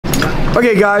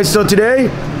Okay guys, so today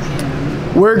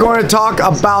we're going to talk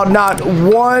about not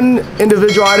one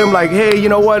individual item like, hey, you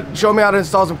know what, show me how to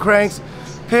install some cranks,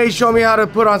 hey, show me how to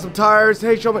put on some tires,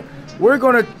 hey, show me. We're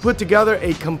going to put together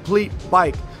a complete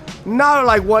bike. Not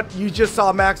like what you just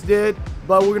saw Max did,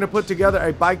 but we're going to put together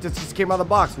a bike that just came out of the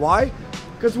box. Why?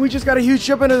 Because we just got a huge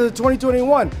shipment of the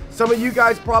 2021. Some of you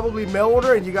guys probably mail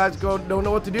order and you guys don't know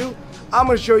what to do. I'm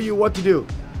going to show you what to do.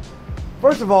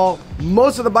 First of all,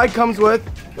 most of the bike comes with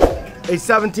a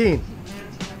 17.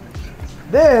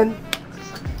 Then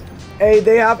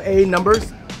they have a number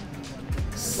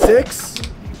 6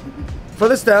 for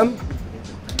the stem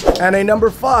and a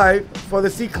number 5 for the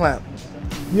C-clamp.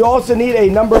 You also need a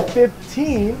number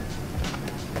 15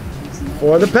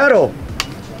 for the pedal.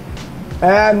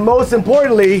 And most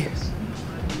importantly,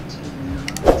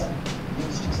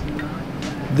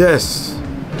 this.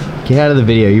 Get out of the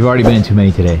video, you've already been in too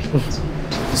many today.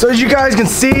 So as you guys can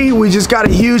see, we just got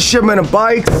a huge shipment of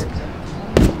bikes.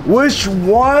 Which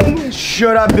one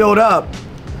should I build up?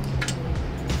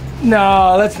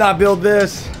 No, let's not build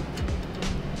this.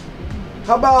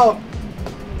 How about,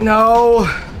 no.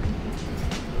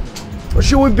 What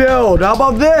should we build? How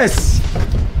about this?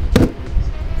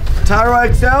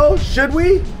 Tiro XL, should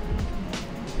we?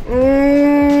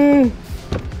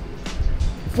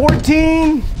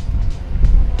 14.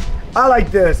 I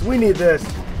like this, we need this.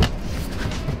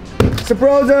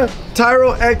 Subrosa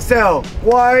Tiro XL.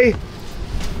 Why?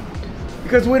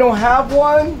 Because we don't have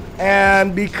one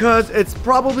and because it's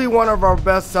probably one of our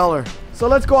best sellers. So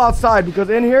let's go outside because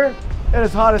in here it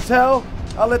is hot as hell.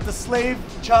 I'll let the slave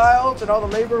child and all the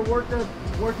labor worker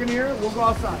work in here. We'll go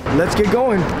outside. Let's get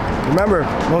going. Remember,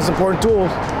 most important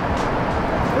tools.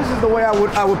 This is the way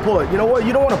I would pull it. You know what?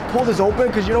 You don't want to pull this open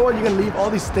because you know what? You're gonna leave all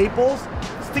these staples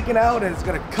sticking out and it's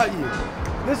gonna cut you.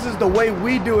 This is the way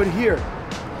we do it here.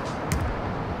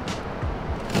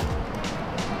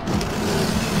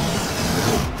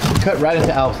 Cut right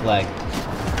into Alf's leg.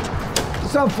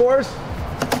 What's up, Forrest?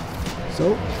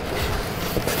 So,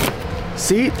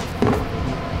 see?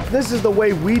 This is the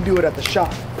way we do it at the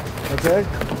shop, okay?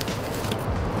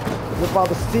 Rip out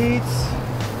the seats.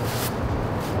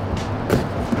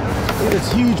 Look at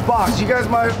this huge box. You guys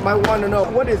might want to know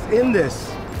what is in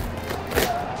this.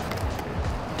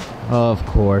 Of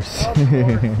course.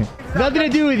 Nothing to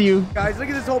do with you. Guys, look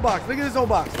at this whole box. Look at this whole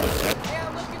box.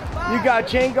 You got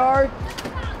chain guard.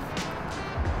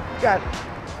 You got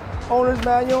owner's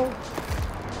manual.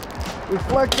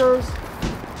 Reflectors.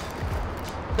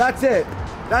 That's it.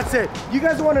 That's it. You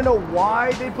guys want to know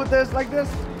why they put this like this?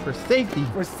 For safety.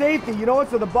 For safety. You know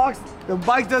what? So the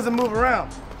bike doesn't move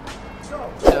around. So,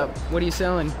 what are you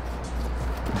selling?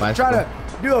 I'm trying to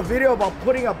do a video about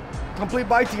putting a complete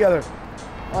bike together.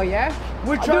 Oh yeah?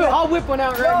 I'll whip one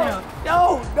out right now.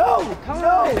 No. Come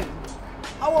on.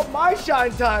 I want my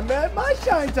shine time, man. My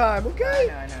shine time, okay?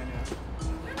 No.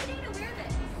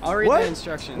 I'll read the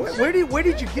instructions. Where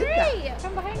did you get that?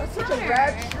 From behind That's the such counter. a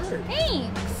rad shirt.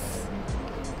 Thanks.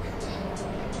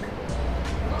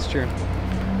 It's true.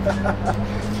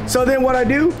 So then what I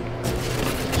do,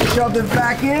 shove this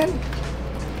back in.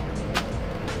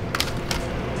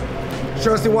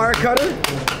 Trusty wire cutter.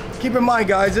 Keep in mind,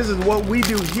 guys, this is what we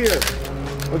do here.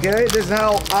 Okay, this is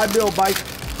how I build bikes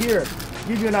here.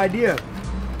 Give you an idea.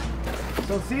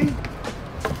 So see,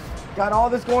 got all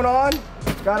this going on.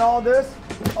 Got all this.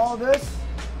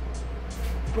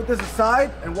 Put this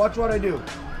aside and watch what I do.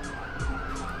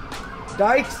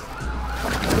 Dikes,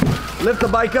 lift the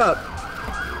bike up.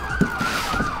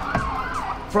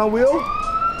 Front wheel.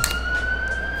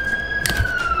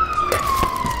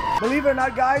 Believe it or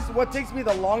not, guys, what takes me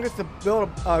the longest to build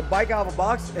a bike out of a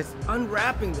box is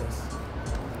unwrapping this.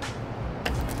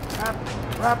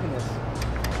 Wrapping this.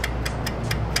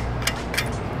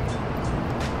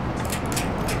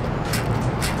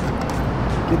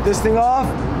 Get this thing off.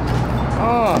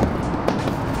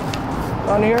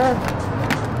 On here.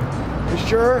 Be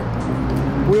sure.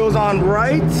 Wheels on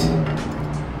right.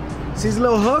 See his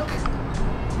little hook?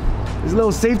 His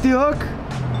little safety hook?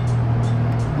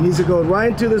 Needs to go right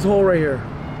into this hole right here.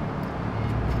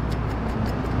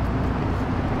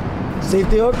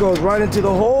 Safety hook goes right into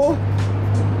the hole.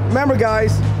 Remember,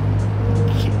 guys,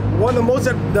 one of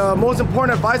the most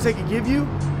important advice I can give you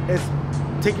is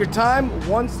take your time,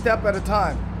 one step at a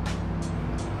time.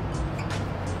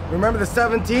 Remember the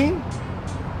 17?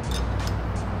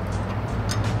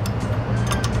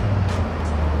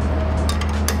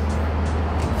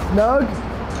 Snug.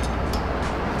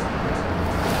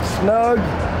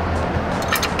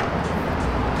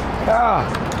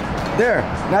 There.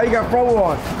 Now you got front wheel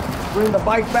on. Bring the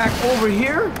bike back over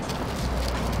here.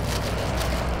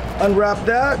 Unwrap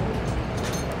that.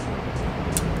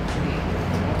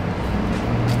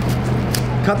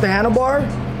 Cut the handlebar.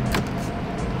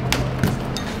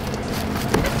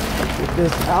 Get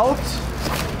this out.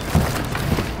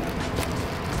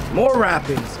 More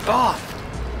wrappings. Oh,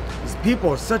 these people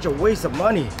are such a waste of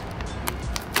money.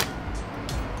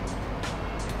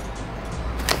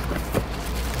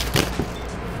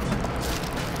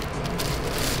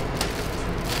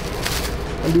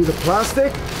 Undo the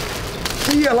plastic.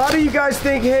 See, a lot of you guys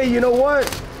think, hey, you know what?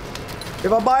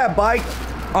 If I buy a bike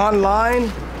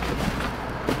online,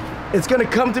 it's gonna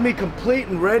come to me complete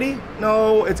and ready.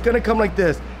 No, it's gonna come like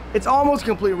this. It's almost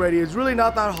complete ready. It's really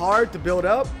not that hard to build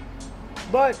up,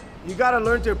 but you gotta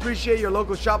learn to appreciate your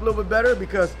local shop a little bit better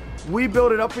because we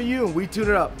build it up for you and we tune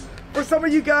it up. For some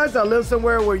of you guys that live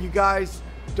somewhere where you guys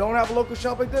don't have a local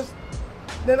shop like this,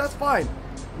 then that's fine.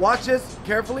 Watch this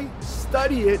carefully,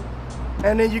 study it,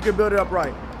 and then you can build it up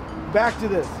right. Back to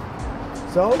this.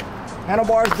 So,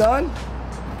 handlebar's done.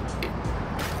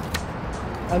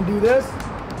 Undo this.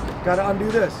 Gotta undo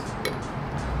this.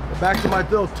 Back to my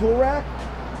little tool rack.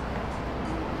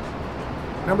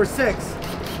 Number 6.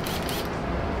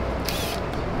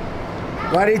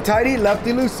 Righty tighty,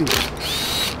 lefty loosey.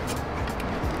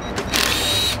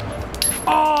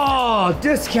 Oh,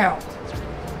 discount.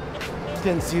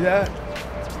 Didn't see that.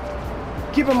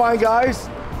 Keep in mind, guys,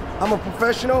 I'm a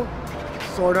professional,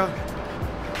 sorta.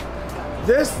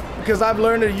 This, because I've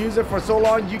learned to use it for so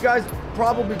long, you guys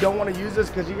probably don't want to use this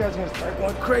because you guys are gonna start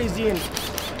going crazy and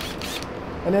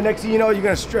then next thing you know, you're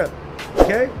gonna strip,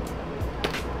 okay?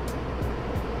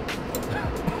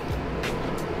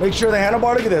 Make sure the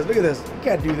handlebar, look at this. You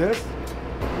can't do this.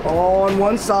 All on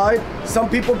one side. Some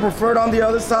people prefer it on the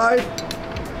other side,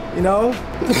 you know?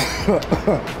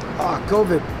 Ah,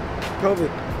 COVID.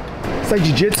 It's like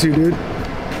jiu-jitsu, dude.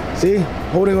 See,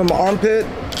 holding with my armpit.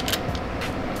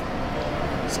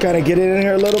 Just kind of get it in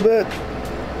here a little bit.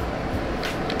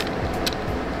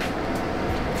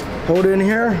 Hold it in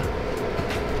here.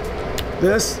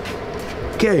 This.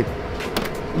 Okay.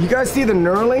 You guys see the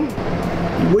knurling?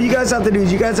 What you guys have to do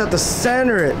is you guys have to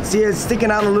center it. See, it's sticking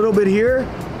out a little bit here,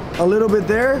 a little bit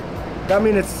there. That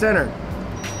means it's centered.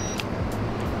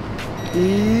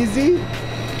 Easy.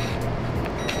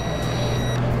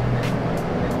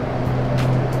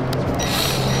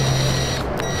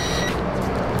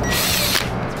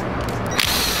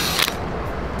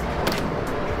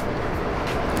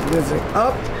 This is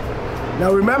up.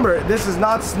 Now remember, this is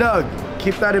not snug.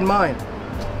 Keep that in mind.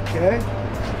 Okay.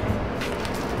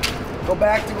 Go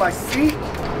back to my seat.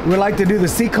 We like to do the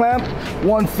seat clamp.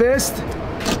 One fist.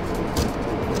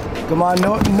 Come on,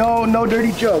 no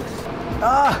dirty jokes.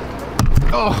 Ah.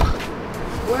 Oh.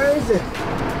 Where is it?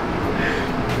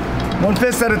 One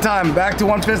fist at a time. Back to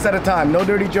one fist at a time. No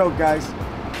dirty joke, guys.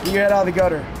 Get your head out of the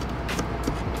gutter.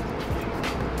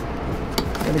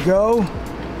 Gonna go.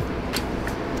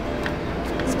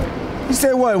 You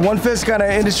say what? One fist kind of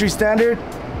industry standard?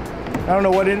 I don't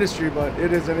know what industry, but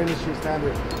it is an industry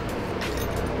standard.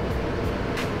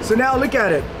 So now look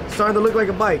at it. It's starting to look like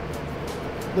a bike.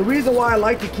 The reason why I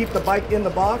like to keep the bike in the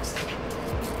box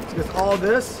is because all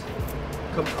this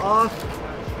comes off.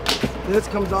 This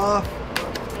comes off.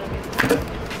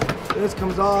 This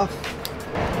comes off.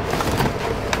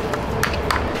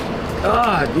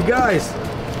 Ah, you guys,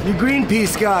 you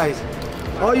Greenpeace guys,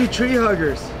 all you tree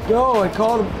huggers, go and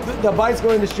call the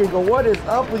bicycle industry and go, what is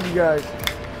up with you guys?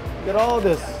 Get all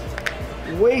this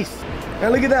waste.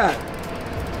 And look at that.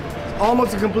 It's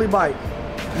almost a complete bike.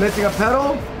 Missing a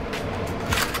pedal.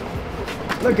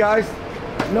 Look guys,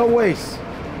 no waste.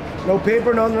 No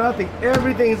paper, no nothing.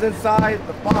 Everything's inside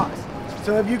the box.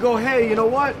 So if you go, hey, you know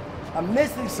what? I'm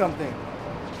missing something.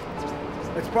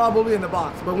 It's probably in the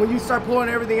box. But when you start pulling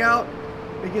everything out,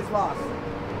 it gets lost.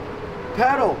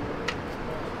 Pedal.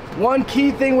 One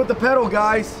key thing with the pedal,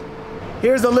 guys.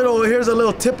 Here's a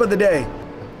little tip of the day.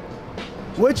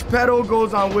 Which pedal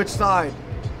goes on which side?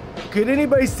 Could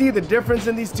anybody see the difference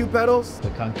in these two pedals? The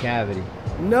concavity.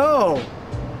 No.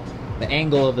 The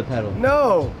angle of the pedal.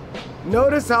 No.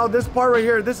 Notice how this part right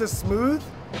here, this is smooth,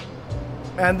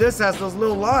 and this has those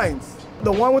little lines.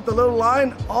 The one with the little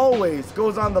line always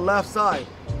goes on the left side.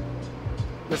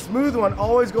 The smooth one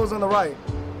always goes on the right.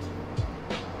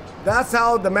 That's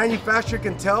how the manufacturer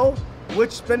can tell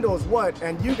which spindle is what,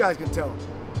 and you guys can tell.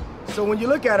 So when you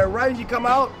look at it, right, you come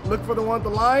out, look for the one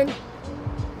with the line,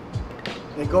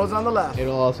 it goes on the left.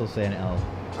 It'll also say an L.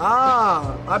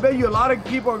 Ah, I bet you a lot of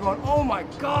people are going, oh my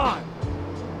God,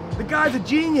 the guy's a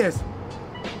genius.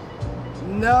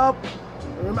 Nope,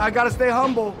 I gotta stay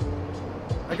humble.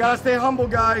 I gotta stay humble,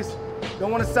 guys.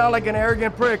 Don't wanna sound like an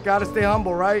arrogant prick, gotta stay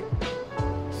humble, right?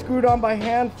 Screwed on by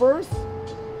hand first.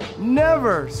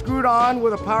 Never screwed on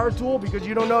with a power tool because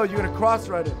you don't know, you're gonna cross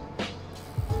thread it.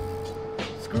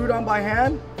 screwed on by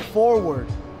hand, forward.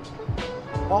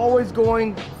 Always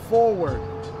going forward.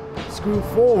 Screw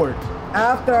forward.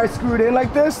 After I screw it in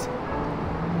like this,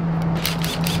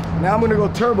 now I'm gonna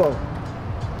go turbo.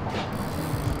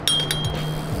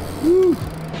 Woo.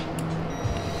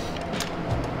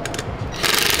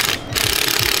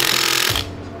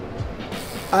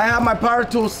 I have my power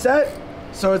tool set,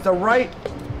 so it's the right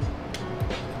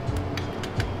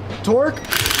torque.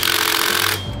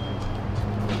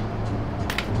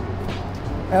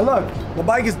 And look, the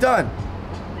bike is done.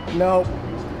 No,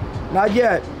 not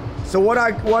yet. So what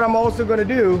I'm also gonna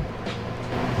do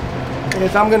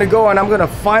is I'm gonna go and I'm gonna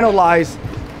finalize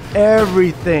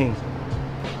everything.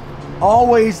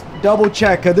 Always double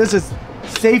check, cause this is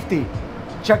safety.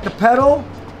 Check the pedal.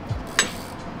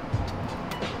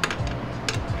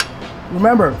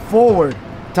 Remember, forward,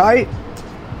 tight.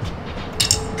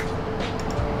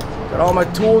 Got all my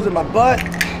tools in my butt.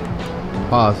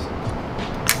 Pause.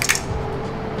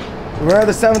 We're at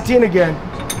the 17 again.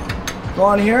 Go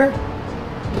on here.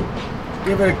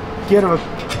 Give it a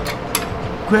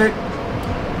quick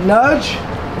nudge.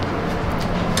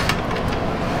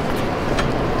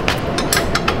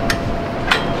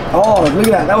 Oh, look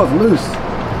at that. That was loose.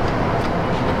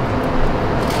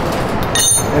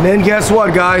 And then guess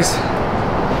what, guys?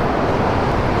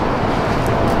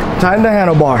 Tighten the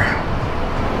handlebar.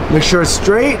 Make sure it's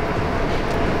straight.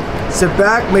 Sit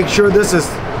back. Make sure this is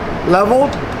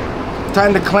leveled.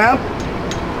 Tighten the clamp.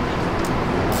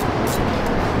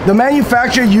 The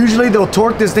manufacturer, usually they'll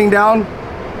torque this thing down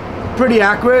pretty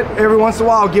accurate. Every once in a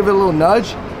while I'll give it a little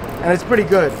nudge and it's pretty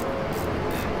good.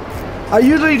 I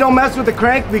usually don't mess with the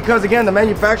crank because again, the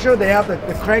manufacturer, they have the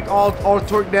crank all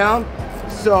torqued down.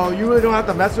 So you really don't have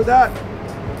to mess with that.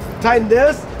 Tighten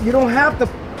this. You don't have to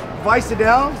vice it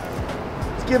down.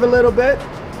 Just give it a little bit.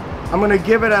 I'm gonna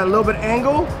give it a little bit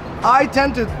angle. I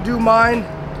tend to do mine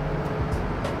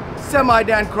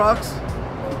semi-Dan crux.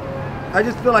 I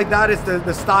just feel like that is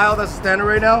the style that's standard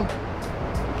right now.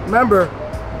 Remember,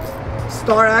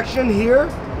 start action here,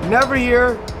 never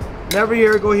here,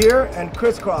 go here, and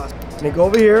crisscross. And then go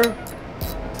over here,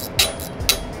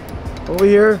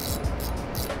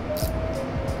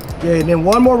 Okay, and then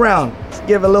one more round. Let's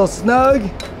give it a little snug,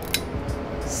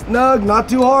 not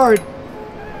too hard.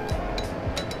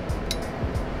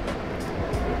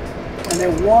 And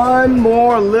then one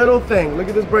more little thing. Look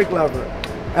at this brake lever.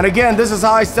 And again, this is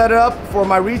how I set it up for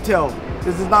my retail.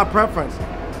 This is not preference.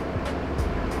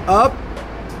 Up.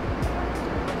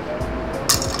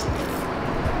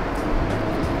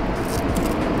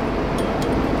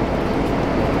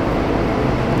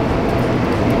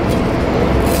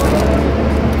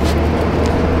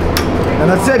 And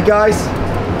that's it, guys.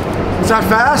 It's not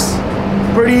fast,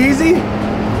 pretty easy.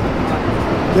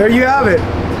 There you have it.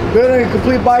 Building a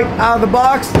complete bike out of the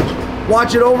box.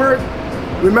 Watch it over.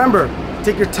 Remember,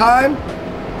 take your time,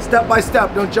 step by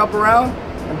step. Don't jump around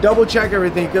and double check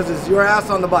everything because it's your ass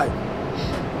on the bike.